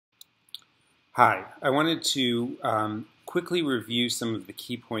Hi, I wanted to quickly review some of the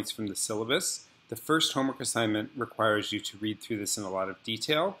key points from the syllabus. The first homework assignment requires you to read through this in a lot of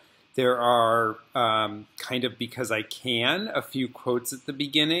detail. There are, kind of because I can, a few quotes at the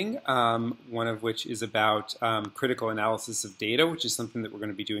beginning, one of which is about critical analysis of data, which is something that we're going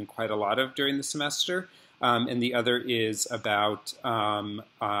to be doing quite a lot of during the semester. And the other is about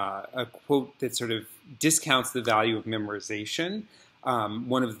a quote that sort of discounts the value of memorization.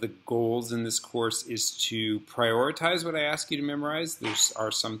 One of the goals in this course is to prioritize what I ask you to memorize. There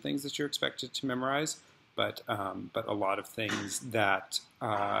are some things that you're expected to memorize, but a lot of things that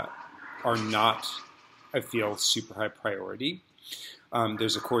are not, I feel, super high priority.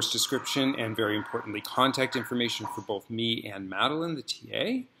 There's a course description and, very importantly, contact information for both me and Madeline, the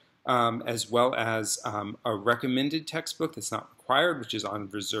TA. As well as a recommended textbook that's not required, which is on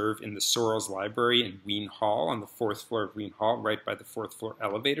reserve in the Sorrells Library in Wien Hall, on the 4th floor of Wien Hall, right by the 4th floor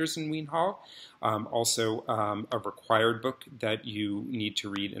elevators in Wien Hall. Also, a required book that you need to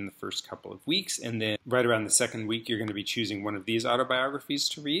read in the first couple of weeks, and then right around the second week, you're going to be choosing one of these autobiographies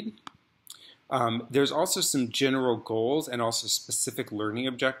to read. There's also some general goals and also specific learning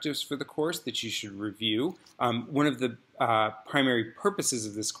objectives for the course that you should review. One of the primary purposes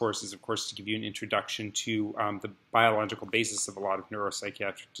of this course is, of course, to give you an introduction to the biological basis of a lot of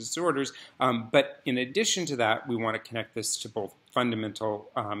neuropsychiatric disorders. But in addition to that, we want to connect this to both fundamental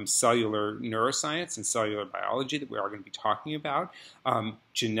cellular neuroscience and cellular biology that we are going to be talking about,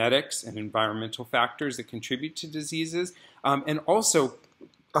 genetics and environmental factors that contribute to diseases, and also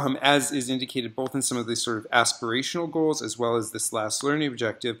as is indicated both in some of these sort of aspirational goals as well as this last learning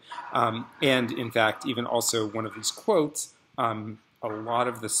objective, and in fact even also one of these quotes, a lot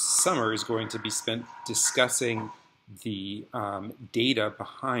of the summer is going to be spent discussing the data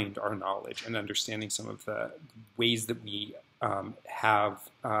behind our knowledge and understanding some of the ways that we have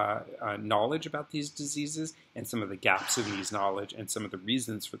knowledge about these diseases and some of the gaps in these knowledge and some of the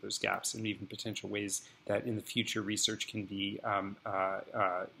reasons for those gaps and even potential ways that in the future research can be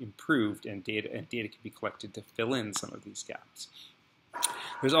improved and data can be collected to fill in some of these gaps.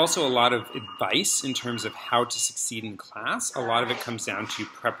 There's also a lot of advice in terms of how to succeed in class. A lot of it comes down to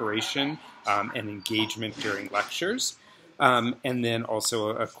preparation and engagement during lectures. And then also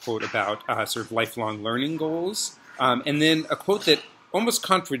a quote about sort of lifelong learning goals. And then a quote that almost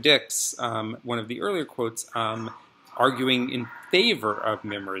contradicts one of the earlier quotes, arguing in favor of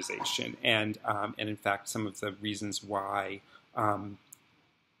memorization, and in fact some of the reasons why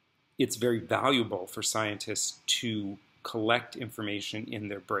it's very valuable for scientists to collect information in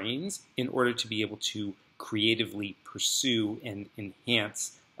their brains in order to be able to creatively pursue and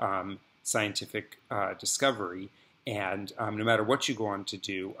enhance scientific discovery. And no matter what you go on to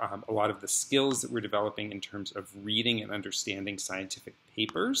do, a lot of the skills that we're developing in terms of reading and understanding scientific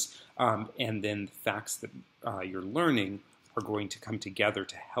papers and then the facts that you're learning are going to come together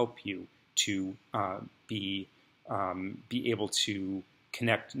to help you to be able to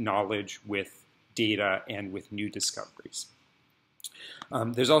connect knowledge with data and with new discoveries.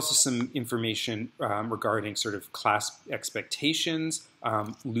 There's also some information regarding sort of class expectations,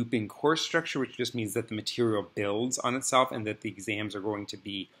 looping course structure, which just means that the material builds on itself and that the exams are going to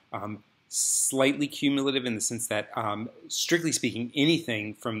be slightly cumulative in the sense that, strictly speaking,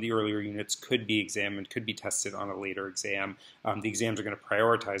 anything from the earlier units could be examined, could be tested on a later exam. The exams are going to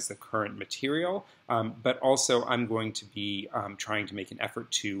prioritize the current material, but also I'm going to be trying to make an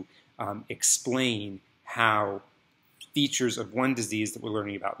effort to explain how features of one disease that we're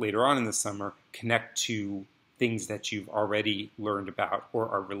learning about later on in the summer connect to things that you've already learned about or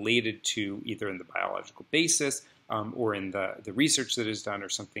are related to either in the biological basis or in the research that is done or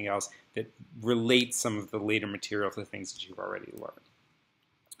something else that relates some of the later material to things that you've already learned.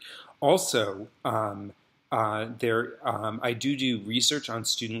 Also, I do research on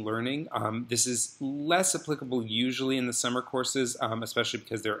student learning. This is less applicable usually in the summer courses, especially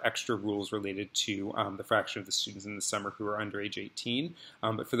because there are extra rules related to the fraction of the students in the summer who are under age 18.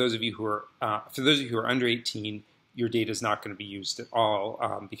 But for those of you who are under 18, your data is not going to be used at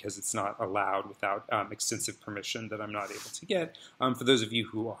all because it's not allowed without extensive permission that I'm not able to get. For those of you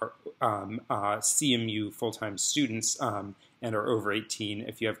who are CMU full-time students and are over 18,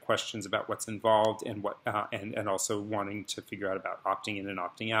 if you have questions about what's involved and and also wanting to figure out about opting in and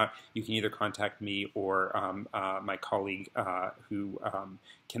opting out, you can either contact me or my colleague who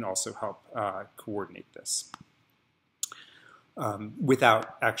can also help coordinate this.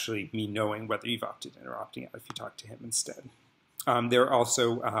 Without actually me knowing whether you've opted in or opting out if you talk to him instead. There are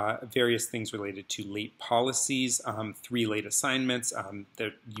also various things related to late policies, 3 late assignments.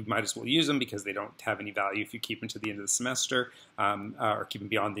 That you might as well use them because they don't have any value if you keep them to the end of the semester, or keep them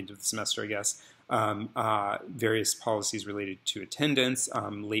beyond the end of the semester, I guess. Various policies related to attendance,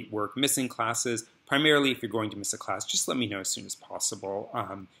 late work, missing classes. Primarily, if you're going to miss a class, just let me know as soon as possible.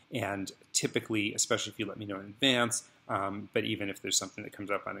 And typically, especially if you let me know in advance, but even if there's something that comes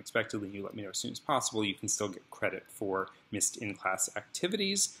up unexpectedly, you let me know as soon as possible, you can still get credit for missed in-class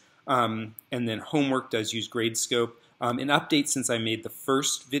activities. And then homework does use Gradescope. An update since I made the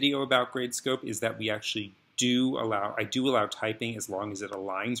first video about Gradescope is that we actually I do allow typing as long as it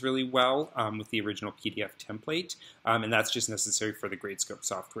aligns really well with the original PDF template, and that's just necessary for the Gradescope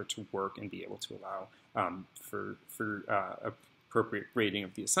software to work and be able to allow for appropriate grading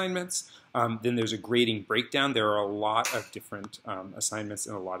of the assignments. Then there's a grading breakdown. There are a lot of different assignments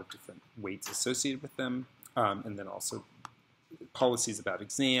and a lot of different weights associated with them, and then also policies about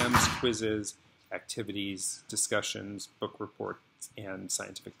exams, quizzes, activities, discussions, book reports, and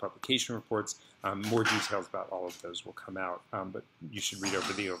scientific publication reports. More details about all of those will come out, but you should read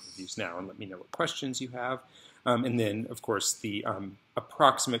over the overviews now and let me know what questions you have. And then, of course, the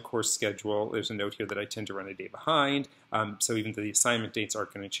approximate course schedule. There's a note here that I tend to run a day behind, so even though the assignment dates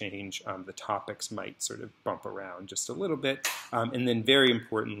aren't going to change, the topics might sort of bump around just a little bit. And then, very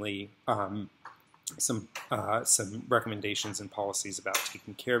importantly, some recommendations and policies about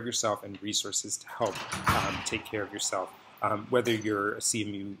taking care of yourself and resources to help take care of yourself. Whether you're a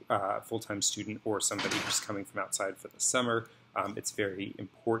CMU full-time student or somebody who's coming from outside for the summer, it's very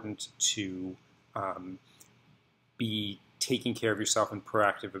important to be taking care of yourself and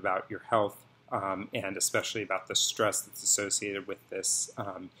proactive about your health, and especially about the stress that's associated with this.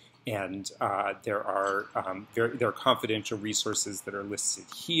 There are confidential resources that are listed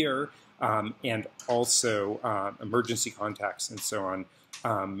here, and also emergency contacts and so on.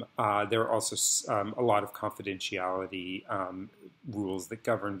 There are also a lot of confidentiality rules that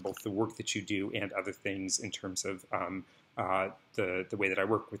govern both the work that you do and other things in terms of the way that I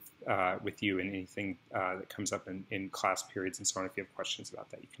work with you and anything that comes up in class periods and so on. If you have questions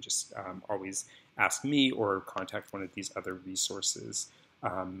about that, you can just always ask me or contact one of these other resources.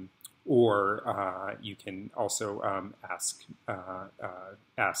 Or you can also ask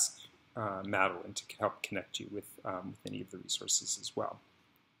Madeline to help connect you with any of the resources as well.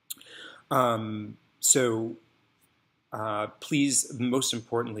 Please, most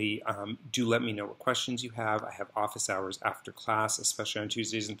importantly, do let me know what questions you have. I have office hours after class, especially on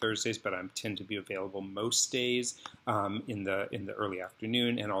Tuesdays and Thursdays, but I tend to be available most days in the early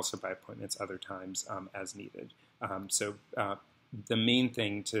afternoon and also by appointments other times as needed. The main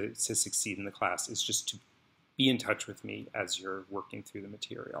thing to succeed in the class is just to be in touch with me as you're working through the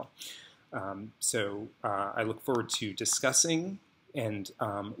material. I look forward to discussing and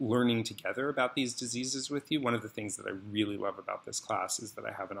learning together about these diseases with you. One of the things that I really love about this class is that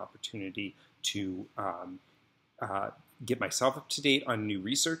I have an opportunity to get myself up to date on new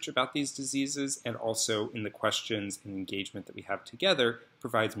research about these diseases, and also in the questions and engagement that we have together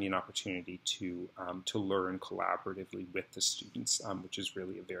provides me an opportunity to learn collaboratively with the students, which is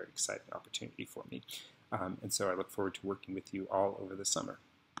really a very exciting opportunity for me. And so I look forward to working with you all over the summer.